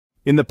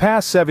In the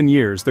past 7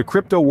 years, the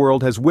crypto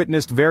world has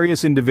witnessed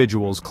various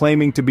individuals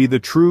claiming to be the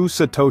true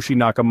Satoshi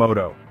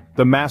Nakamoto,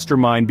 the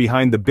mastermind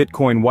behind the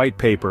Bitcoin white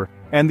paper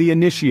and the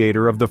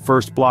initiator of the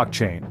first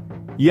blockchain.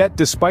 Yet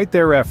despite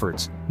their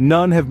efforts,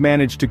 none have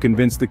managed to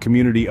convince the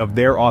community of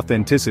their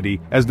authenticity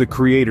as the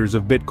creators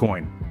of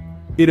Bitcoin.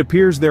 It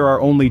appears there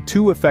are only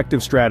 2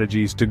 effective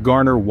strategies to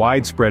garner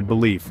widespread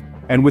belief,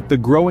 and with the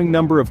growing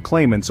number of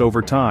claimants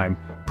over time,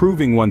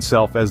 proving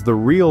oneself as the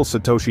real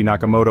Satoshi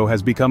Nakamoto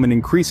has become an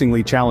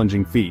increasingly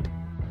challenging feat.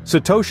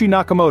 Satoshi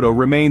Nakamoto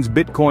remains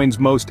Bitcoin's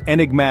most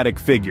enigmatic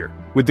figure,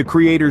 with the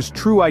creator's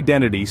true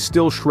identity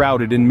still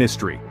shrouded in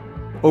mystery.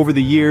 Over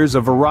the years,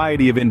 a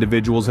variety of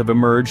individuals have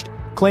emerged,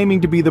 claiming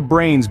to be the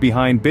brains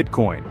behind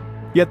Bitcoin.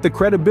 Yet the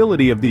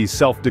credibility of these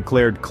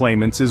self-declared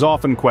claimants is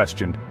often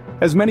questioned,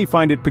 as many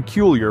find it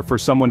peculiar for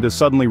someone to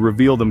suddenly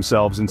reveal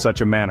themselves in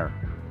such a manner.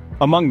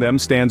 Among them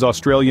stands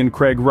Australian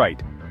Craig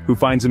Wright, who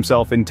finds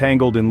himself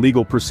entangled in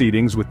legal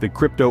proceedings with the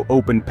Crypto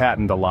Open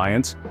Patent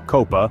Alliance,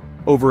 COPA,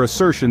 over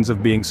assertions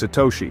of being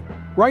Satoshi.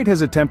 Wright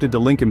has attempted to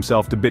link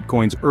himself to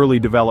Bitcoin's early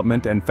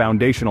development and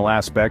foundational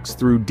aspects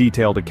through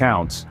detailed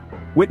accounts.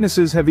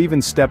 Witnesses have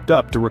even stepped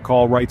up to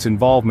recall Wright's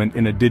involvement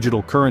in a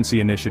digital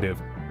currency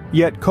initiative.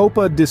 Yet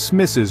COPA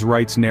dismisses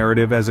Wright's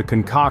narrative as a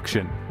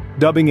concoction,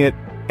 dubbing it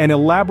an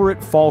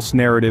elaborate false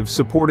narrative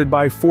supported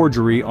by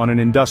forgery on an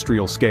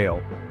industrial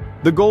scale.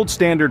 The gold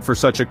standard for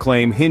such a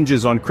claim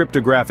hinges on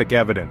cryptographic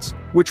evidence,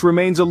 which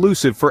remains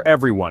elusive for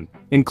everyone,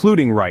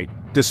 including Wright,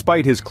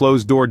 despite his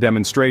closed-door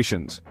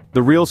demonstrations.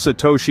 The real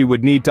Satoshi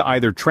would need to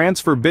either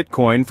transfer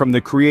Bitcoin from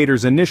the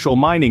creator's initial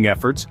mining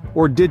efforts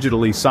or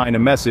digitally sign a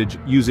message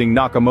using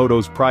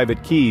Nakamoto's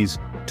private keys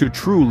to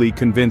truly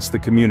convince the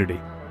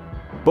community.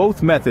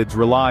 Both methods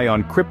rely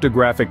on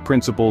cryptographic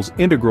principles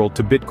integral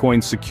to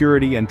Bitcoin's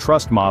security and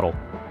trust model,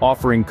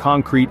 offering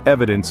concrete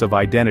evidence of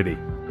identity.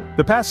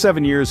 The past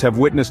 7 years have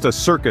witnessed a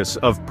circus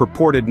of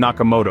purported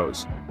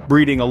Nakamotos,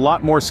 breeding a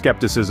lot more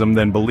skepticism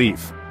than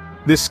belief.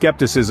 This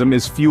skepticism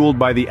is fueled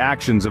by the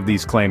actions of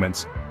these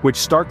claimants, which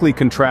starkly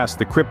contrast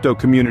the crypto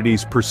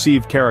community's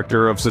perceived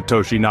character of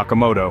Satoshi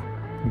Nakamoto.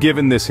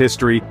 Given this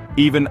history,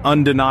 even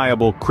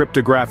undeniable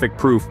cryptographic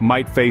proof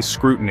might face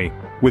scrutiny,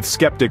 with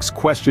skeptics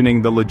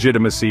questioning the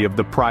legitimacy of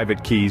the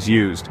private keys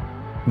used.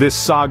 This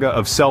saga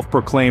of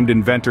self-proclaimed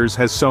inventors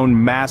has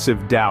sown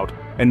massive doubt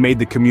and made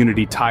the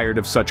community tired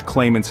of such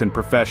claimants and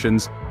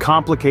professions,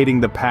 complicating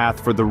the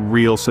path for the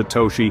real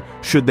Satoshi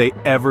should they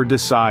ever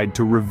decide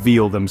to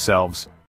reveal themselves.